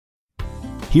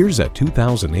Here's a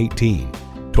 2018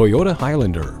 Toyota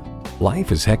Highlander.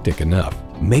 Life is hectic enough.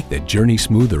 Make the journey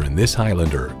smoother in this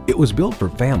Highlander. It was built for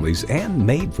families and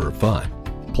made for fun.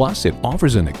 Plus, it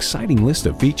offers an exciting list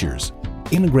of features.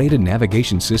 Integrated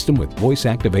navigation system with voice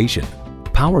activation,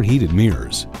 power heated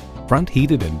mirrors, front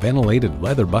heated and ventilated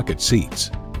leather bucket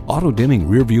seats, auto-dimming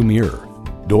rearview mirror,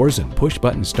 doors and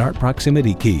push-button start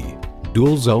proximity key,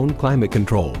 dual-zone climate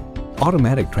control,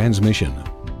 automatic transmission,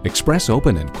 express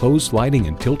open and closed sliding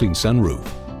and tilting sunroof,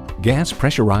 gas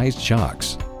pressurized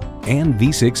shocks, and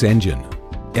V6 engine.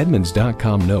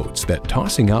 Edmunds.com notes that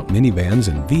tossing out minivans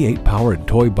and V8 powered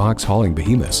toy box hauling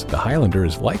behemoths, the Highlander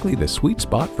is likely the sweet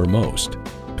spot for most.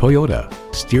 Toyota,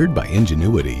 steered by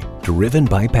ingenuity, driven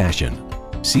by passion.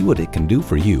 See what it can do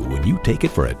for you when you take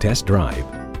it for a test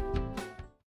drive.